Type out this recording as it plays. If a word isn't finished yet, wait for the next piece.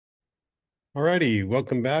Alrighty,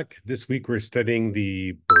 welcome back. This week we're studying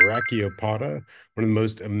the Brachiopoda, one of the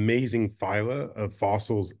most amazing phyla of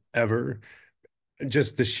fossils ever.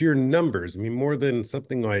 Just the sheer numbers. I mean, more than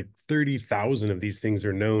something like 30,000 of these things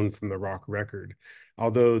are known from the rock record.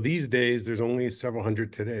 Although these days there's only several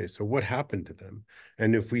hundred today. So what happened to them?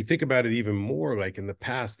 And if we think about it even more, like in the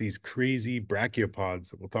past, these crazy brachiopods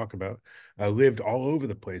that we'll talk about lived all over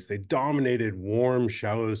the place. They dominated warm,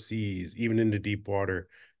 shallow seas, even into deep water.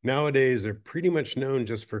 Nowadays, they're pretty much known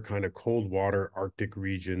just for kind of cold water, Arctic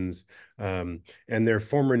regions, and their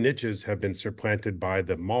former niches have been supplanted by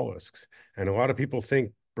the mollusks. And a lot of people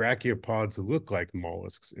think brachiopods look like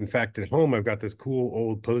mollusks. In fact, at home, I've got this cool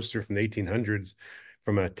old poster from the 1800s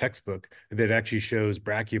from a textbook that actually shows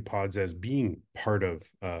brachiopods as being part of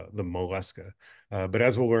the mollusca. But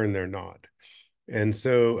as we'll learn, they're not. And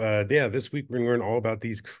so, yeah, this week we're going to learn all about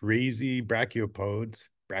these crazy brachiopods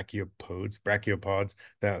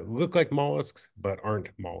that look like mollusks but aren't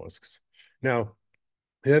mollusks. Now,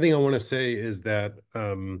 the other thing I want to say is that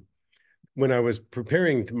when I was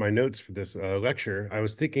preparing my notes for this lecture, I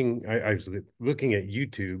was thinking I was looking at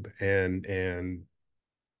YouTube and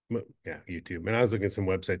yeah, YouTube, and I was looking at some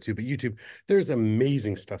websites too. But YouTube, there's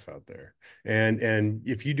amazing stuff out there, and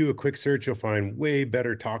if you do a quick search, you'll find way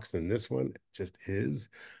better talks than this one. It just is.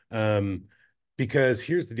 Um, because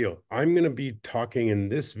here's the deal. I'm going to be talking in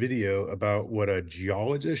this video about what a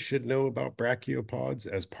geologist should know about brachiopods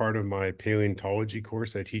as part of my paleontology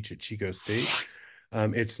course I teach at Chico State.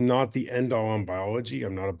 It's not the end all on biology.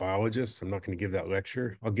 I'm not a biologist. I'm not going to give that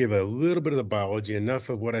lecture. I'll give a little bit of the biology, enough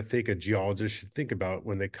of what I think a geologist should think about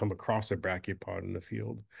when they come across a brachiopod in the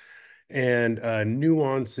field, and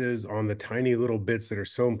nuances on the tiny little bits that are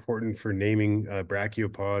so important for naming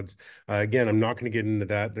brachiopods. Again, I'm not going to get into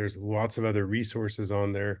that. There's lots of other resources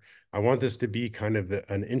on there. I want this to be kind of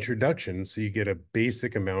an introduction so you get a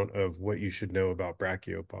basic amount of what you should know about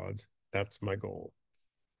brachiopods. That's my goal.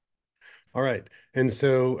 All right. And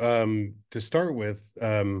so to start with,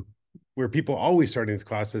 where people always start in these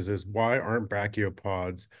classes is why aren't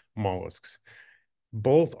brachiopods mollusks?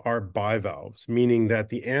 Both are bivalves, meaning that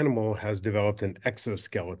the animal has developed an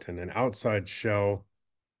exoskeleton, an outside shell,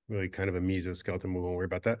 really kind of a mesoskeleton. We won't worry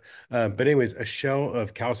about that. But anyways, a shell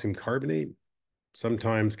of calcium carbonate,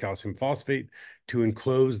 sometimes calcium phosphate, to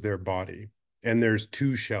enclose their body. And there's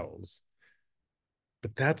two shells.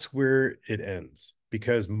 But that's where it ends,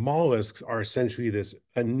 because mollusks are essentially this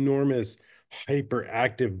enormous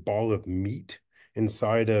hyperactive ball of meat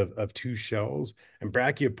inside of two shells, and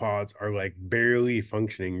brachiopods are like barely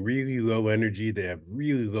functioning, really low energy. They have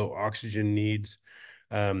really low oxygen needs.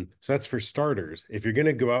 So that's for starters. If you're going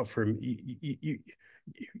to go out for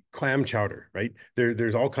clam chowder, right?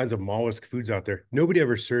 There's all kinds of mollusk foods out there. Nobody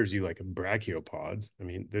ever serves you like brachiopods. I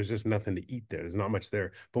mean, there's just nothing to eat there. There's not much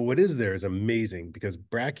there. But what is there is amazing, because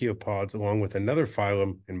brachiopods, along with another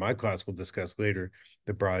phylum in my class we'll discuss later,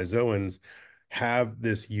 the bryozoans, have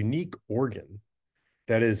this unique organ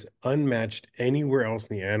that is unmatched anywhere else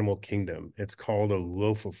in the animal kingdom. It's called a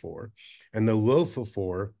lophophore. And the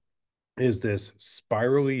lophophore is this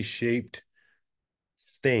spirally shaped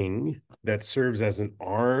thing that serves as an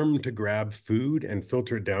arm to grab food and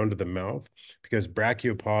filter it down to the mouth, because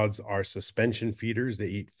brachiopods are suspension feeders. They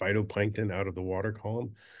eat phytoplankton out of the water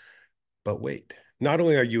column. But wait, not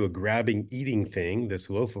only are you a grabbing eating thing, this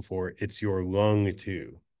lophophore, it's your lung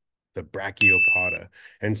too, the brachiopoda.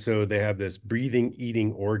 And so they have this breathing,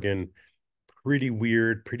 eating organ, pretty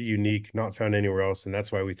weird, pretty unique, not found anywhere else. And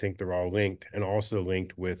that's why we think they're all linked, and also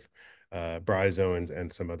linked with bryozoans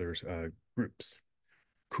and some other groups.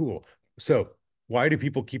 Cool. So why do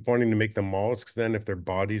people keep wanting to make them mollusks then if their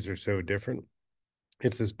bodies are so different?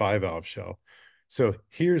 It's this bivalve shell. So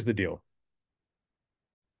here's the deal.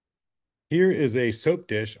 Here is a soap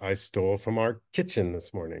dish I stole from our kitchen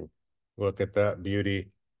this morning. Look at that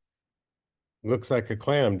beauty. Looks like a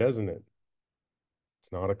clam, doesn't it?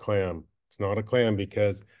 It's not a clam. It's not a clam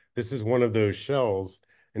because this is one of those shells.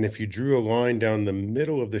 And if you drew a line down the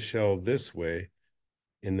middle of the shell this way,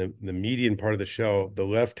 in the median part of the shell, the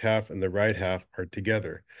left half and the right half are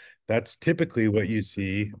together. That's typically what you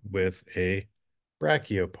see with a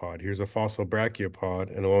brachiopod. Here's a fossil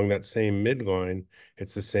brachiopod, and along that same midline,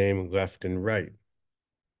 it's the same left and right.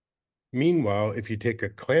 Meanwhile, if you take a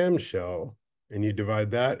clamshell and you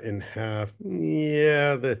divide that in half,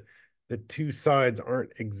 yeah, the two sides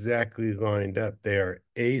aren't exactly lined up. They are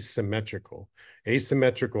asymmetrical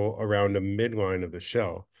around the midline of the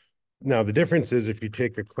shell. Now, the difference is if you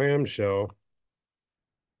take a clamshell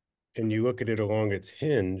and you look at it along its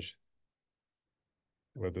hinge,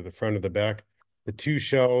 whether the front or the back, the two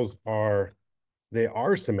shells are, they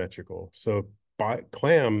are symmetrical. So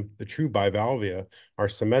clam, the true bivalvia, are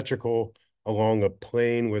symmetrical along a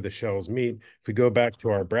plane where the shells meet. If we go back to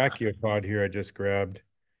our brachiopod here, I just grabbed,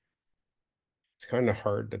 it's kind of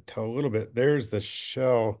hard to tell a little bit. There's the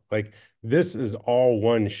shell. Like this is all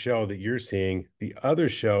one shell that you're seeing. The other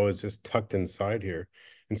shell is just tucked inside here.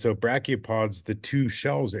 And so brachiopods, the two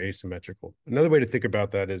shells are asymmetrical. Another way to think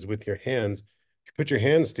about that is with your hands. If you put your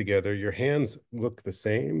hands together, your hands look the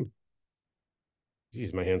same.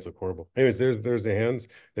 Geez, my hands look horrible. Anyways, there's the hands.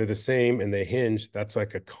 They're the same and they hinge. That's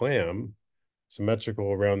like a clam,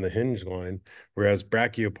 symmetrical around the hinge line, whereas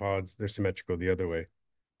brachiopods, they're symmetrical the other way.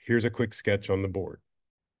 Here's a quick sketch on the board.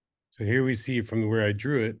 So here we see from where I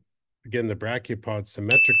drew it, again, the brachiopod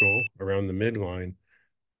symmetrical around the midline,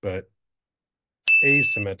 but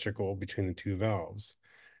asymmetrical between the two valves.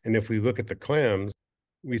 And if we look at the clams,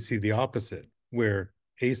 we see the opposite, where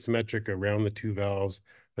asymmetric around the two valves,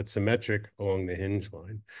 but symmetric along the hinge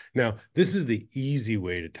line. Now, this is the easy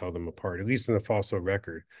way to tell them apart, at least in the fossil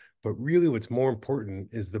record. But really, what's more important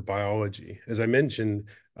is the biology. As I mentioned,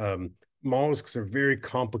 mollusks are very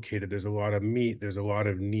complicated. There's a lot of meat, there's a lot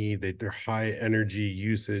of need, they're high energy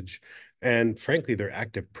usage, and frankly, they're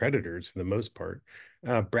active predators for the most part.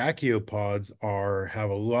 Brachiopods have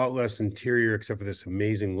a lot less interior, except for this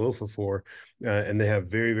amazing lophophore, and they have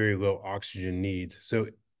very, very low oxygen needs. So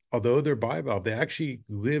although they're bivalve, they actually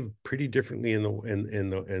live pretty differently in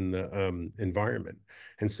the environment.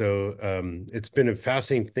 And so it's been a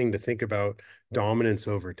fascinating thing to think about dominance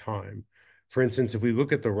over time. For instance, if we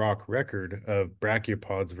look at the rock record of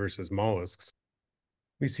brachiopods versus mollusks,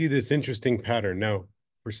 we see this interesting pattern. Now,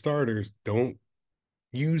 for starters, don't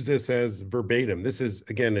use this as verbatim. This is,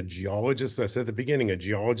 again, a geologist, I said at the beginning, a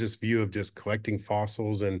geologist's view of just collecting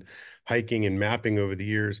fossils and hiking and mapping over the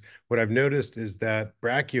years. What I've noticed is that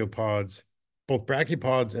both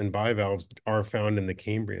brachiopods and bivalves are found in the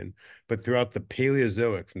Cambrian, but throughout the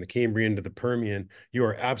Paleozoic, from the Cambrian to the Permian, you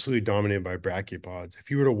are absolutely dominated by brachiopods.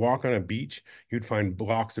 If you were to walk on a beach, you'd find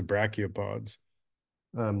blocks of brachiopods.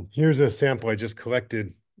 Here's a sample I just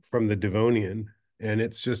collected from the Devonian, and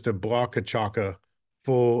it's just a block of chaka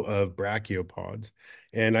full of brachiopods.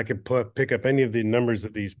 And I could pick up any of the numbers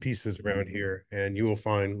of these pieces around here, and you will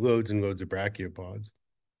find loads and loads of brachiopods.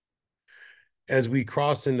 As we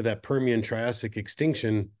cross into that Permian Triassic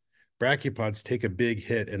extinction, brachiopods take a big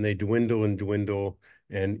hit and they dwindle and dwindle,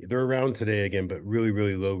 and they're around today again, but really,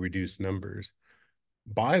 really low reduced numbers.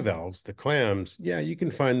 Bivalves, the clams, yeah, you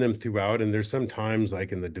can find them throughout, and there's some times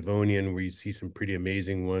like in the Devonian where you see some pretty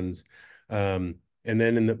amazing ones. And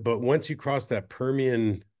then but once you cross that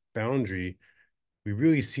Permian boundary, we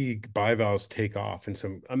really see bivalves take off and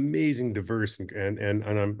some amazing diverse and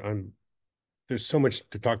I'm there's so much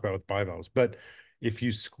to talk about with bivalves. But if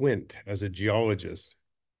you squint as a geologist,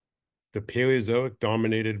 the Paleozoic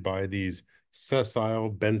dominated by these sessile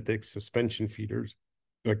benthic suspension feeders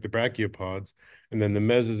like the brachiopods, and then the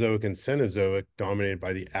Mesozoic and Cenozoic dominated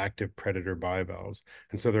by the active predator bivalves.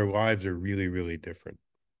 And so their lives are really, really different.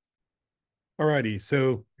 All righty,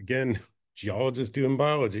 so again, geologists doing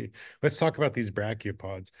biology. Let's talk about these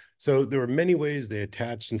brachiopods. So there were many ways they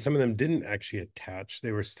attached, and some of them didn't actually attach.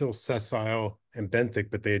 They were still sessile and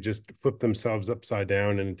benthic, but they had just flipped themselves upside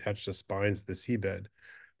down and attached the spines to the seabed.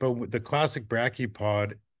 But the classic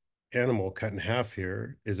brachiopod animal cut in half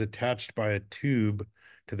here is attached by a tube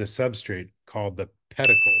to the substrate called the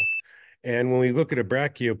pedicle. And when we look at a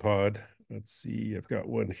brachiopod, let's see, I've got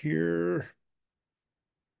one here.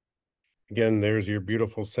 Again, there's your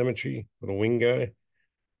beautiful symmetry, little wing guy.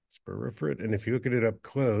 It's peripherate. And if you look at it up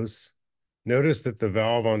close, notice that the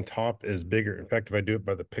valve on top is bigger. In fact, if I do it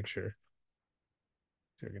by the picture,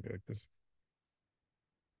 see if I can do it like this.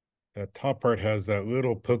 That top part has that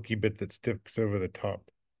little pokey bit that sticks over the top.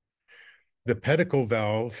 The pedicle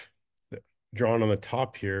valve drawn on the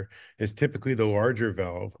top here is typically the larger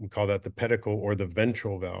valve. We call that the pedicle or the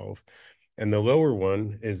ventral valve. And the lower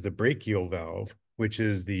one is the brachial valve, which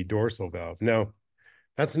is the dorsal valve. Now,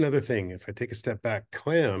 that's another thing. If I take a step back,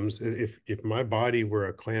 clams, if my body were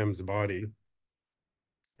a clam's body,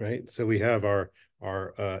 right? So we have our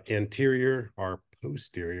anterior, our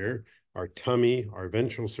posterior, our tummy, our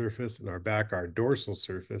ventral surface, and our back, our dorsal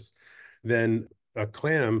surface. Then a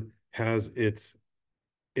clam has its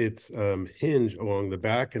hinge along the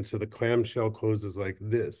back, and so the clamshell closes like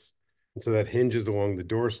this. And so that hinges along the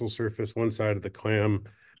dorsal surface. One side of the clam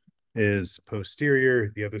is posterior,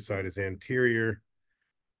 the other side is anterior.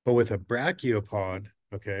 But with a brachiopod,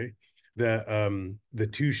 okay, the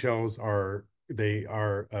two shells are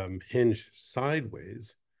hinged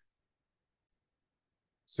sideways.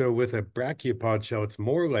 So with a brachiopod shell, it's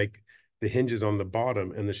more like the hinges on the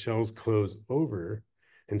bottom and the shells close over.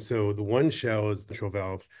 And so the one shell is the ventral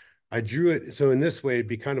valve. I drew it so in this way, it'd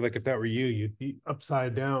be kind of like if that were you, you'd be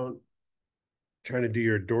upside down trying to do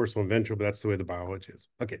your dorsal and ventral, but that's the way the biology is.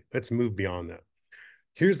 Okay, let's move beyond that.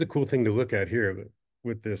 Here's the cool thing to look at here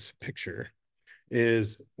with this picture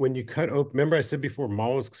is when you cut open, remember I said before,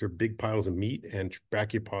 mollusks are big piles of meat and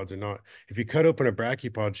brachiopods are not. If you cut open a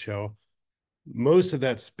brachiopod shell, most of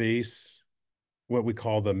that space, what we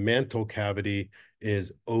call the mantle cavity,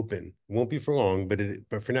 is open. It won't be for long,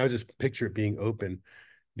 but for now, just picture it being open.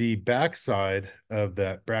 The backside of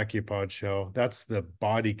that brachiopod shell, that's the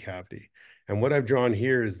body cavity. And what I've drawn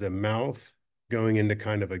here is the mouth going into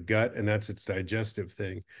kind of a gut, and that's its digestive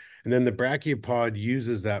thing. And then the brachiopod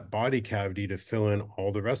uses that body cavity to fill in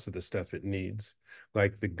all the rest of the stuff it needs,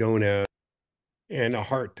 like the gonad and a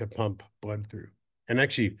heart to pump blood through. And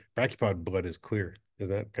actually, brachiopod blood is clear.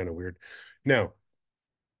 Isn't that kind of weird? Now,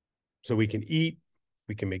 so we can eat,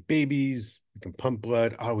 we can make babies, we can pump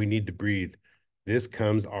blood. Oh, we need to breathe. This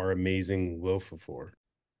comes our amazing lophophore.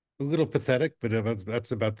 A little pathetic, but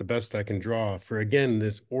that's about the best I can draw for, again,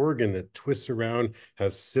 this organ that twists around,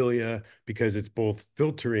 has cilia, because it's both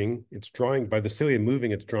filtering, it's drawing, by the cilia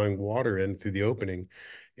moving, it's drawing water in through the opening.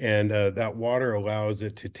 And that water allows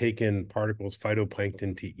it to take in particles,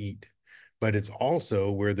 phytoplankton, to eat. But it's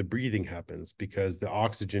also where the breathing happens because the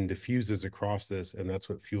oxygen diffuses across this, and that's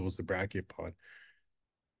what fuels the brachiopod.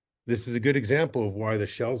 This is a good example of why the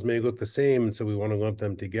shells may look the same, and so we want to lump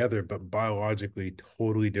them together, but biologically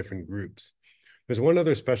totally different groups. There's one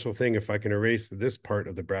other special thing. If I can erase this part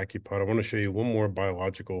of the brachiopod, I want to show you one more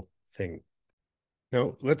biological thing.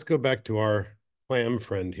 Now, let's go back to our clam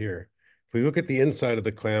friend here. If we look at the inside of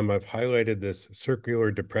the clam, I've highlighted this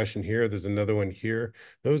circular depression here. There's another one here.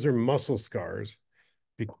 Those are muscle scars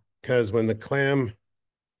because when the clams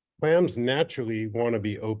naturally want to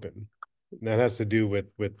be open. That has to do with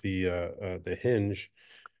the hinge,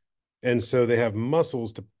 and so they have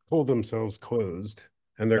muscles to pull themselves closed,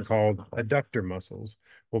 and they're called adductor muscles.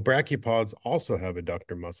 Well, brachiopods also have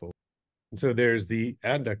adductor muscles. So there's the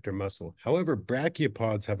adductor muscle. However,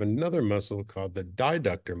 brachiopods have another muscle called the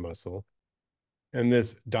diductor muscle, and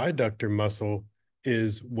this diductor muscle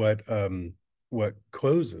is what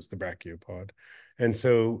closes the brachiopod. And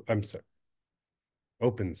so I'm sorry,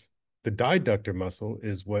 opens. The diductor muscle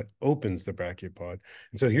is what opens the brachiopod.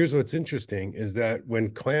 And so here's what's interesting is that when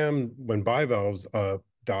bivalves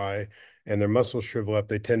die and their muscles shrivel up,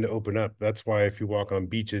 they tend to open up. That's why if you walk on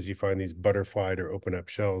beaches, you find these butterflied or open up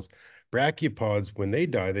shells. Brachiopods, when they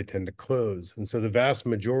die, they tend to close. And so the vast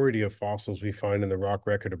majority of fossils we find in the rock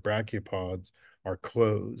record of brachiopods are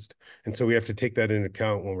closed. And so we have to take that into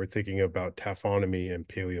account when we're thinking about taphonomy and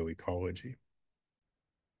paleoecology.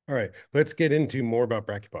 All right, let's get into more about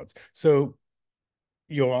brachiopods. So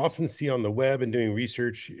you'll often see on the web and doing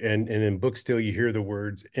research and in books still, you hear the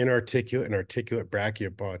words inarticulate and articulate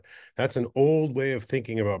brachiopod. That's an old way of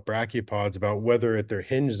thinking about brachiopods, about whether at their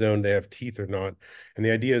hinge zone they have teeth or not. And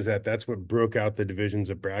the idea is that that's what broke out the divisions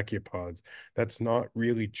of brachiopods. That's not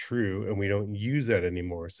really true, and we don't use that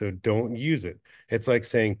anymore. So don't use it. It's like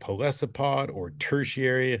saying pelesipod or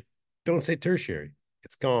tertiary. Don't say tertiary.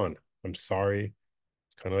 It's gone. I'm sorry.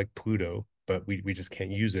 It's kind of like Pluto, but we just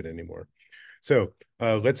can't use it anymore. So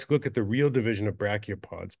let's look at the real division of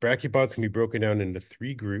brachiopods. Brachiopods can be broken down into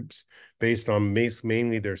three groups based on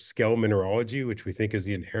mainly their scale mineralogy, which we think is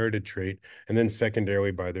the inherited trait, and then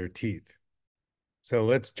secondarily by their teeth. So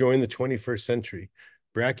let's join the 21st century.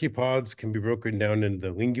 Brachiopods can be broken down into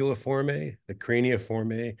the Linguliforme, the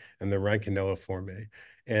Craniiforme, and the Rhynchonelliforme.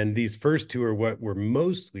 And these first two are what were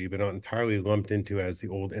mostly, but not entirely, lumped into as the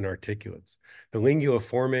old inarticulates. The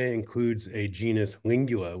Linguliforme includes a genus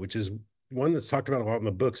Lingula, which is one that's talked about a lot in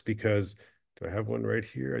the books because do I have one right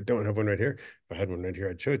here? I don't have one right here. If I had one right here,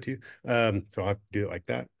 I'd show it to you. So I'll have to do it like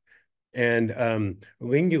that. And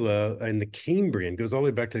Lingula and the Cambrian goes all the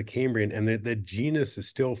way back to the Cambrian, and the genus is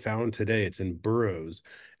still found today. It's in burrows,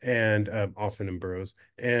 and often in burrows,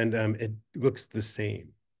 and it looks the same.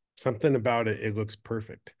 Something about it, it looks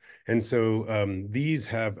perfect. And so these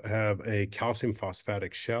have a calcium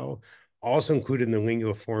phosphatic shell. Also included in the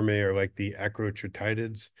Linguliforme are like the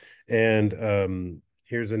acrotritidids, and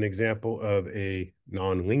here's an example of a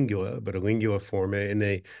non-lingula, but a linguliforme, and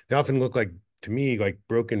they often look like, to me, like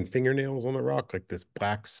broken fingernails on the rock, like this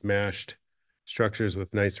black smashed structures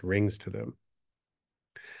with nice rings to them.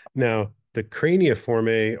 Now, the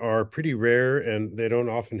craniiforme are pretty rare, and they don't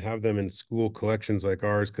often have them in school collections like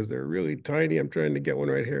ours because they're really tiny. I'm trying to get one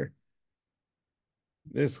right here.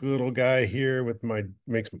 This little guy here with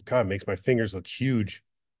makes my fingers look huge.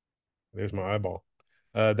 There's my eyeball.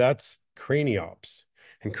 That's craniops.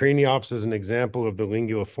 And Craniops is an example of the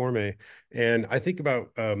Linguliforme. And I think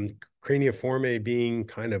about Cranioforme being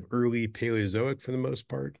kind of early Paleozoic for the most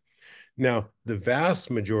part. Now, the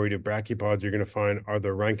vast majority of brachiopods you're going to find are the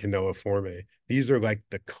Rhynchonelliforme. These are like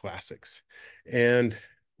the classics. And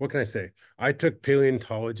what can I say? I took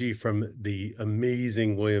paleontology from the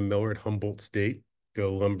amazing William Miller at Humboldt State.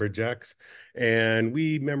 Go Lumberjacks. And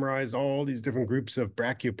we memorized all these different groups of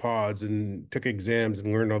brachiopods and took exams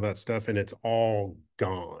and learned all that stuff. And it's all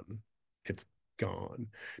gone. It's gone.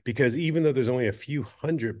 Because even though there's only a few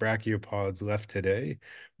hundred brachiopods left today,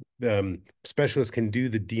 specialists can do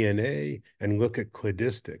the DNA and look at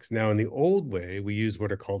cladistics. Now, in the old way, we use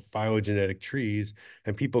what are called phylogenetic trees,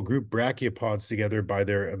 and people group brachiopods together by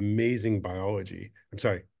their amazing biology. I'm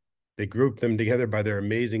sorry, they group them together by their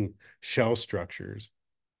amazing shell structures.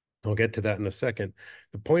 I'll get to that in a second.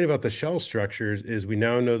 The point about the shell structures is we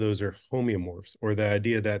now know those are homeomorphs, or the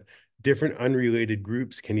idea that different unrelated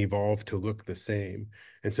groups can evolve to look the same.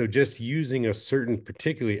 And so just using a certain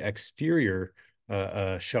particularly exterior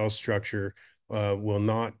shell structure will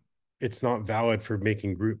not, it's not valid for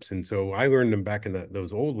making groups. And so I learned them back in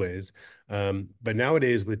those old ways. But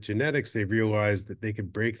nowadays with genetics, they've realized that they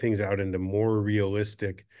could break things out into more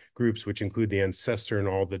realistic groups, which include the ancestor and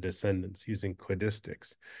all the descendants using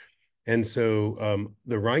cladistics. And so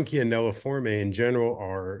the Rhynchonelliforme in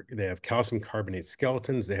general they have calcium carbonate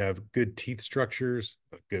skeletons. They have good teeth structures.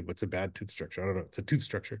 Good, what's a bad tooth structure? I don't know. It's a tooth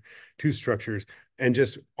structure, tooth structures. And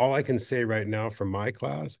just all I can say right now from my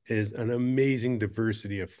class is an amazing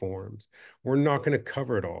diversity of forms. We're not going to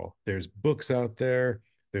cover it all. There's books out there.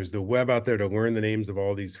 There's the web out there to learn the names of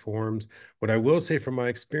all these forms. What I will say from my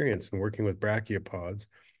experience in working with brachiopods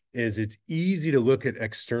is it's easy to look at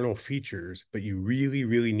external features, but you really,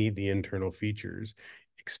 really need the internal features,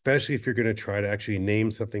 especially if you're going to try to actually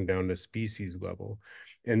name something down to species level.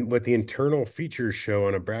 And what the internal features show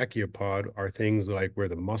on a brachiopod are things like where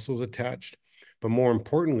the muscle's attached, but more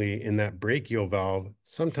importantly, in that brachial valve,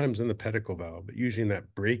 sometimes in the pedicle valve, but usually in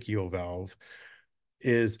that brachial valve,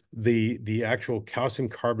 is the actual calcium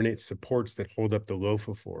carbonate supports that hold up the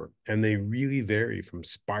lophophore. And they really vary from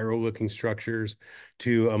spiral looking structures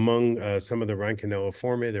to among some of the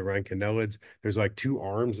Rhynchonelliforme, the Rhynchonellids. There's like two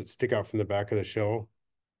arms that stick out from the back of the shell.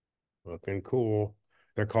 Looking cool.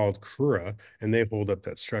 They're called crura, and they hold up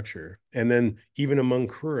that structure. And then even among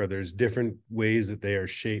crura, there's different ways that they are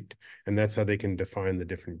shaped, and that's how they can define the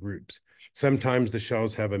different groups. Sometimes the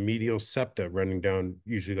shells have a medial septa running down,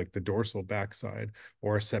 usually like the dorsal backside,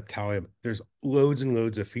 or a septalium. There's loads and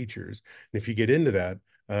loads of features. And if you get into that,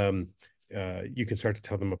 you can start to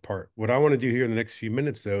tell them apart. What I want to do here in the next few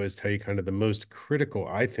minutes, though, is tell you kind of the most critical,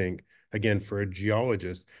 I think, again, for a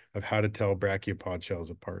geologist, of how to tell brachiopod shells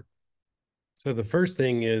apart. So the first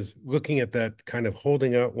thing is looking at that, kind of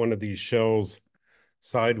holding out one of these shells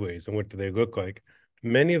sideways, and what do they look like?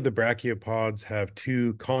 Many of the brachiopods have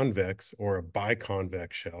two convex or a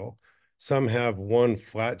biconvex shell. Some have one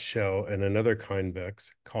flat shell and another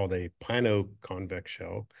convex called a planoconvex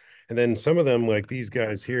shell. And then some of them, like these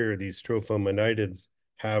guys here, these strophomonidids,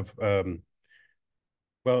 have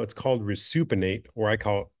well, it's called resupinate, or I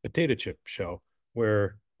call it potato chip shell,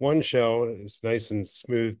 where one shell is nice and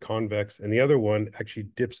smooth, convex, and the other one actually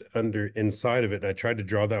dips under inside of it. And I tried to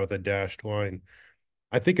draw that with a dashed line.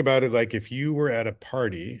 I think about it like if you were at a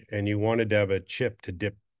party and you wanted to have a chip to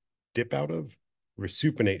dip out of,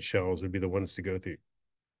 resupinate shells would be the ones to go through.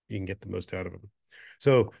 You can get the most out of them.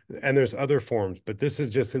 So, and there's other forms, but this is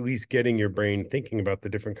just at least getting your brain thinking about the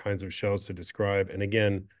different kinds of shells to describe. And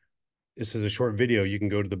again, this is a short video. You can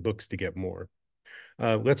go to the books to get more.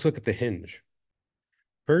 Let's look at the hinge.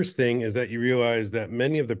 First thing is that you realize that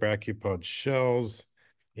many of the brachiopod shells,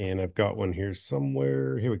 and I've got one here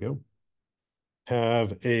somewhere, here we go,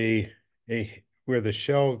 have a where the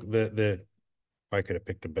shell, I could have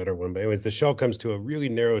picked a better one, but anyways, the shell comes to a really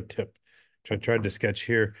narrow tip, which I tried to sketch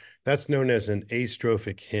here. That's known as an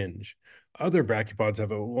astrophic hinge. Other brachiopods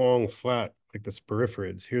have a long flat, like the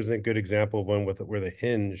sporiferids. Here's a good example of one with where the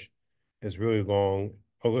hinge is really long.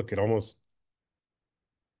 Oh, look, it almost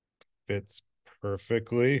fits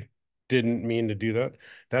perfectly. Didn't mean to do that.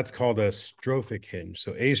 That's called a strophic hinge.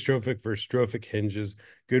 So astrophic versus strophic hinges,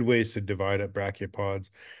 good ways to divide up brachiopods.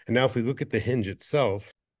 And now if we look at the hinge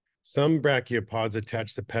itself, some brachiopods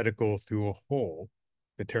attach the pedicle through a hole,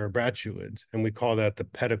 the tetrabrachylids, and we call that the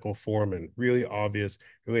pedicle foramen. Really obvious,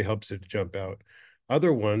 really helps it to jump out.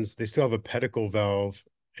 Other ones, they still have a pedicle valve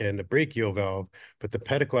and a brachial valve, but the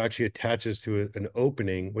pedicle actually attaches to an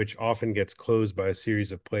opening, which often gets closed by a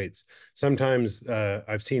series of plates. Sometimes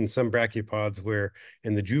I've seen some brachiopods where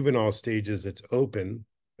in the juvenile stages it's open,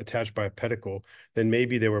 attached by a pedicle, then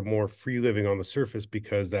maybe they were more free living on the surface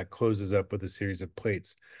because that closes up with a series of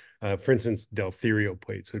plates. For instance, deltherial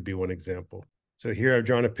plates would be one example. So here I've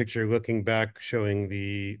drawn a picture looking back showing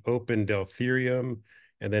the open deltherium,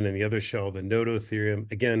 and then in the other shell, the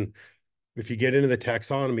nototherium. Again, if you get into the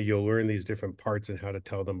taxonomy, you'll learn these different parts and how to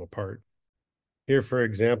tell them apart. Here, for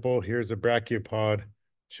example, here's a brachiopod,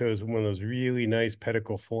 shows one of those really nice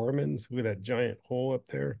pedicle foramens. Look at that giant hole up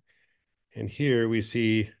there. And here we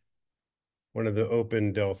see one of the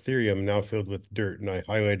open deltherium now filled with dirt, and I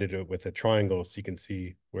highlighted it with a triangle so you can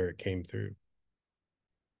see where it came through.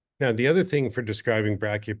 Now, the other thing for describing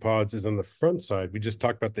brachiopods is on the front side. We just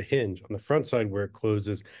talked about the hinge. On the front side where it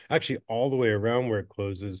closes, actually all the way around where it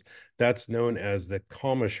closes, that's known as the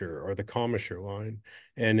commissure or the commissure line.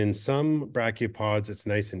 And in some brachiopods, it's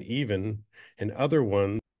nice and even. In other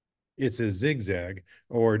ones, it's a zigzag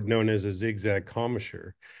or known as a zigzag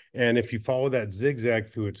commissure. And if you follow that zigzag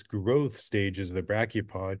through its growth stages of the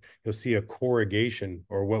brachiopod, you'll see a corrugation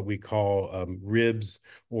or what we call ribs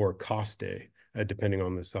or costae, depending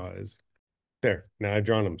on the size. There, now I've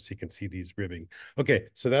drawn them so you can see these ribbing. Okay,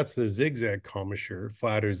 so that's the zigzag commissure,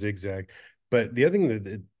 flat or zigzag. But the other thing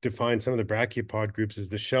that defines some of the brachiopod groups is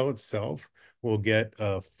the shell itself will get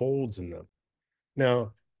folds in them.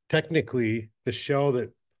 Now, technically, the shell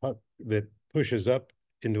that pushes up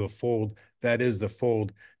into a fold, that is the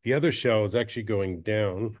fold. The other shell is actually going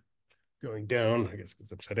down, I guess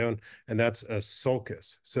it's upside down, and that's a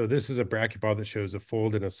sulcus. So this is a brachiopod that shows a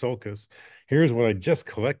fold and a sulcus. Here's what I just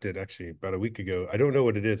collected actually about a week ago. I don't know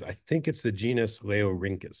what it is. I think it's the genus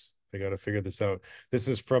Laorhynchus. I got to figure this out. This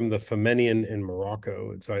is from the Famennian in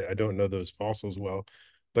Morocco. And so I don't know those fossils well.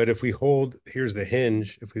 But if we hold, here's the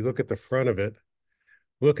hinge. If we look at the front of it,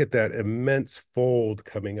 look at that immense fold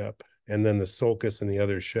coming up, and then the sulcus and the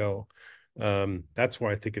other shell. That's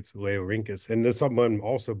why I think it's Laorhynchus. And this one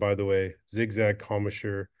also, by the way, zigzag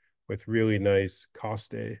commissure with really nice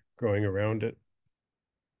costae growing around it.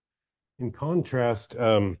 In contrast,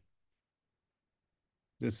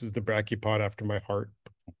 this is the brachiopod after my heart.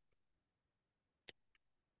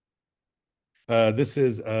 This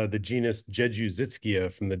is the genus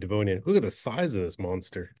Jejuzitskia from the Devonian. Look at the size of this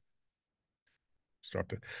monster. Just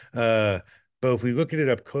dropped it. But if we look at it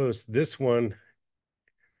up close, this one,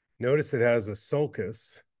 notice it has a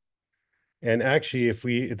sulcus. And actually, if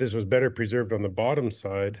this was better preserved on the bottom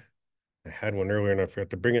side, I had one earlier and I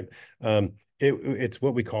forgot to bring it. It's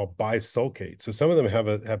what we call bisulcate. So some of them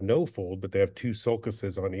have no fold, but they have two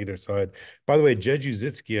sulcuses on either side. By the way,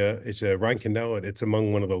 Jejuzitskia is a rhynchonellid. It's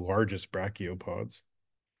among one of the largest brachiopods.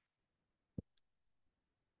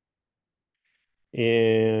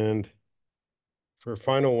 And for a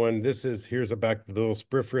final one, here's the little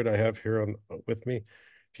spiriferid I have here with me.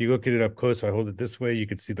 If you look at it up close, I hold it this way, you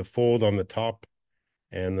can see the fold on the top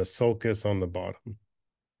and the sulcus on the bottom.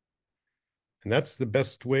 And that's the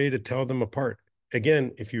best way to tell them apart.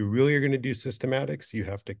 Again, if you really are going to do systematics, you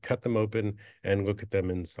have to cut them open and look at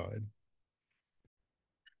them inside.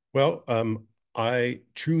 Well, I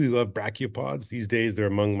truly love brachiopods. These days, they're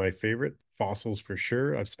among my favorite fossils for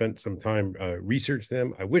sure. I've spent some time researching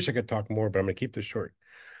them. I wish I could talk more, but I'm going to keep this short.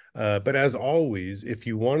 But as always, if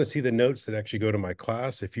you want to see the notes that actually go to my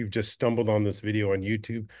class, if you've just stumbled on this video on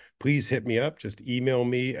YouTube, please hit me up. Just email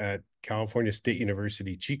me at California State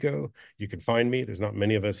University, Chico. You can find me. There's not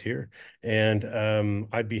many of us here. And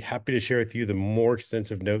I'd be happy to share with you the more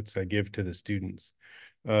extensive notes I give to the students.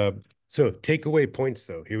 So takeaway points,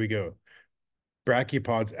 though. Here we go.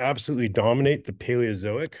 Brachiopods absolutely dominate the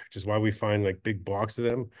Paleozoic, which is why we find like big blocks of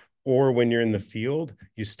them. Or when you're in the field,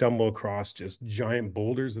 you stumble across just giant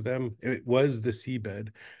boulders of them. It was the seabed.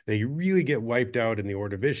 They really get wiped out in the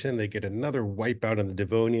Ordovician. They get another wipe out in the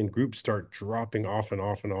Devonian. Groups start dropping off and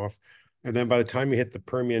off and off. And then by the time you hit the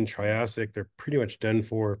Permian Triassic, they're pretty much done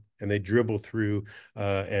for, and they dribble through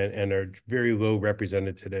and are very low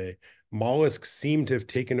represented today. Mollusks seem to have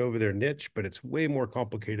taken over their niche, but it's way more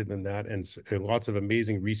complicated than that. And lots of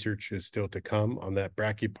amazing research is still to come on that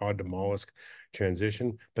brachiopod to mollusk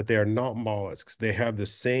transition, but they are not mollusks. They have the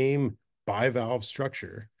same bivalve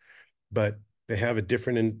structure, but they have a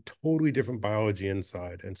different and totally different biology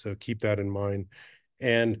inside. And so keep that in mind.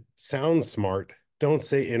 And sound smart. Don't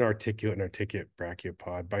say inarticulate and articulate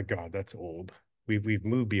brachiopod. By God, that's old. We've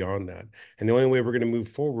moved beyond that. And the only way we're going to move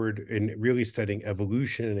forward in really studying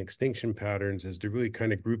evolution and extinction patterns is to really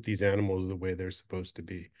kind of group these animals the way they're supposed to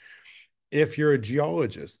be. If you're a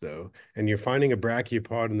geologist, though, and you're finding a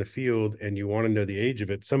brachiopod in the field and you want to know the age of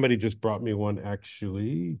it, somebody just brought me one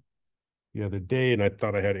actually the other day, and I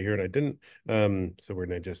thought I had it here and I didn't. So we're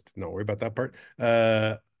going to just not worry about that part.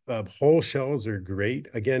 Whole shells are great.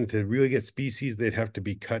 Again, to really get species, they'd have to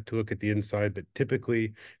be cut to look at the inside, but typically,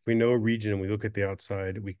 if we know a region and we look at the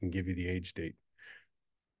outside, we can give you the age date.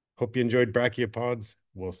 Hope you enjoyed Brachiopods.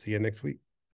 We'll see you next week.